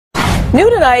New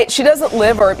tonight, she doesn't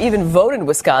live or even vote in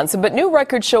Wisconsin, but new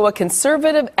records show a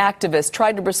conservative activist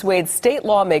tried to persuade state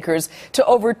lawmakers to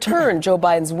overturn Joe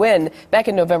Biden's win back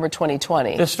in November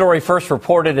 2020. This story first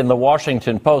reported in the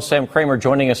Washington Post. Sam Kramer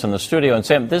joining us in the studio. And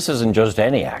Sam, this isn't just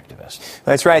any activist.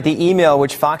 That's right. The email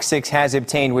which Fox 6 has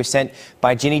obtained was sent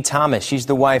by Ginny Thomas. She's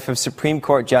the wife of Supreme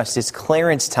Court Justice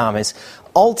Clarence Thomas.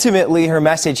 Ultimately, her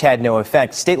message had no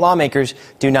effect. State lawmakers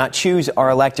do not choose our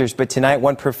electors, but tonight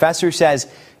one professor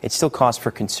says it's still cause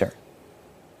for concern.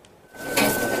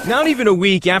 Not even a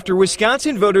week after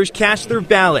Wisconsin voters cast their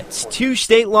ballots, two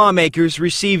state lawmakers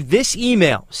received this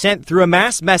email sent through a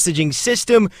mass messaging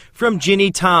system from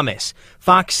Ginny Thomas.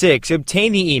 Fox 6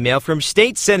 obtained the email from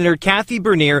State Senator Kathy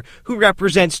Bernier, who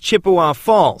represents Chippewa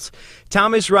Falls.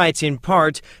 Thomas writes in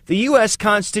part, "The U.S.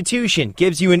 Constitution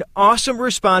gives you an awesome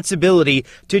responsibility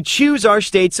to choose our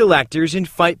state's electors and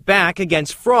fight back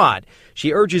against fraud."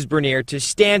 She urges Bernier to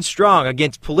stand strong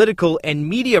against political and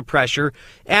media pressure,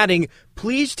 adding,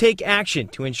 "Please take action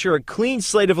to ensure a clean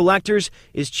slate of electors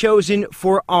is chosen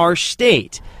for our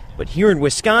state." But here in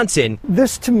Wisconsin,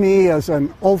 this to me, as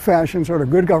an old-fashioned sort of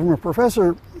good government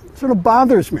professor, sort of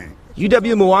bothers me.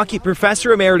 UW-Milwaukee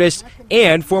professor emeritus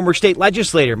and former state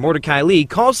legislator Mordecai Lee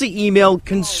calls the email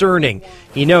concerning.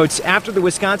 He notes after the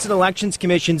Wisconsin Elections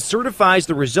Commission certifies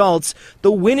the results,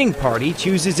 the winning party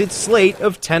chooses its slate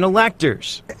of 10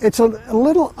 electors. It's a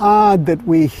little odd that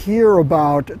we hear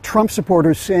about Trump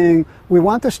supporters saying we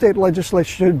want the state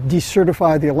legislature to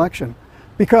decertify the election,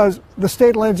 because the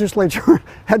state legislature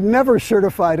had never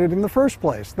certified it in the first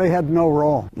place. They had no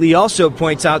role. Lee also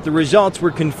points out the results were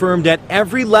confirmed at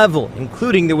every level,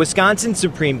 including the Wisconsin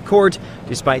Supreme Court,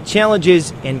 despite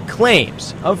challenges and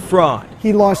claims of fraud.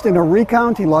 He lost in a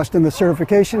recount, he lost in the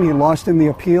certification, he lost in the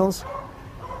appeals.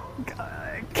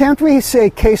 Can't we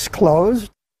say case closed?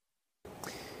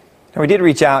 Now, we did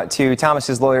reach out to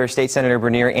Thomas's lawyer, State Senator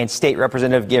Bernier, and State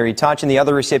Representative Gary Touch, and the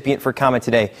other recipient for comment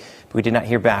today, but we did not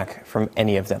hear back from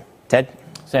any of them. Ted?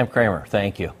 Sam Kramer,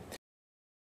 thank you.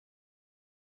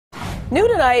 New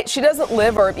tonight, she doesn't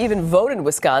live or even vote in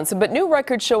Wisconsin, but new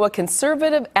records show a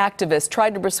conservative activist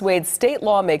tried to persuade state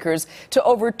lawmakers to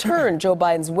overturn Joe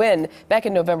Biden's win back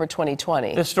in November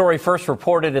 2020. This story first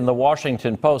reported in the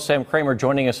Washington Post. Sam Kramer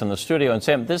joining us in the studio. And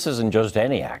Sam, this isn't just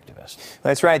any activist.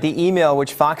 That's right. The email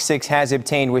which Fox 6 has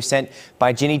obtained was sent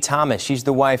by Ginny Thomas. She's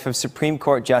the wife of Supreme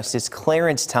Court Justice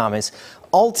Clarence Thomas.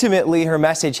 Ultimately, her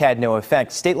message had no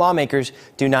effect. State lawmakers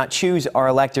do not choose our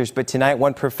electors, but tonight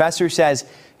one professor says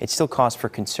it's still cause for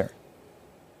concern.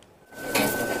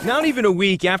 Not even a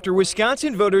week after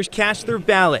Wisconsin voters cast their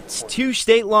ballots, two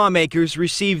state lawmakers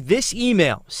received this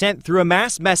email sent through a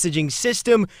mass messaging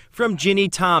system from Ginny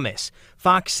Thomas.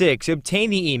 Fox 6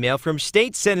 obtained the email from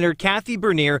State Senator Kathy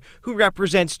Bernier, who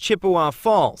represents Chippewa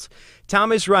Falls.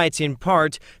 Thomas writes in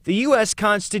part, "The U.S.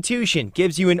 Constitution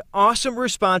gives you an awesome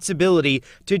responsibility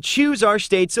to choose our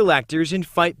state's electors and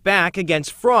fight back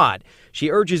against fraud."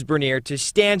 She urges Bernier to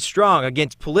stand strong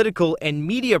against political and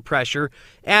media pressure,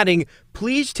 adding,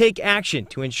 "Please take action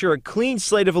to ensure a clean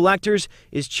slate of electors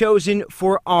is chosen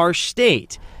for our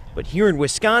state." But here in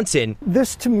Wisconsin,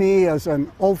 this to me, as an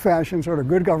old-fashioned sort of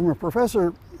good government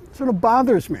professor, sort of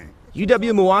bothers me.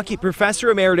 UW-Milwaukee professor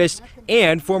emeritus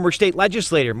and former state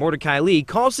legislator Mordecai Lee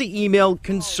calls the email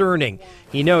concerning.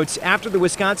 He notes after the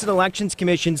Wisconsin Elections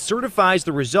Commission certifies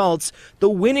the results, the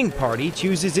winning party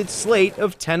chooses its slate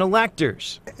of 10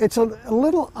 electors. It's a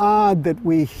little odd that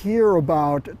we hear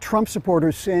about Trump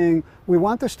supporters saying we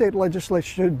want the state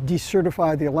legislature to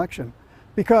decertify the election,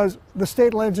 because the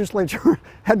state legislature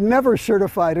had never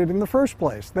certified it in the first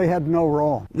place. They had no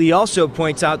role. Lee also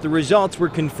points out the results were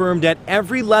confirmed at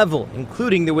every level,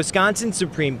 including the Wisconsin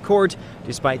Supreme Court,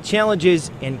 despite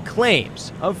challenges and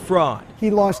claims of fraud. He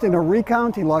lost in a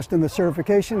recount, he lost in the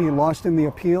certification, he lost in the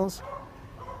appeals.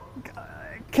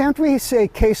 Can't we say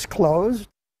case closed?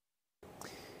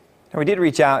 Now, we did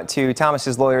reach out to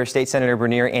Thomas's lawyer, State Senator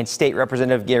Bernier, and State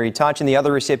Representative Gary Touch, and the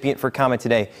other recipient for comment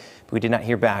today, but we did not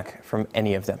hear back from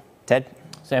any of them. Ted?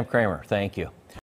 Sam Kramer, thank you.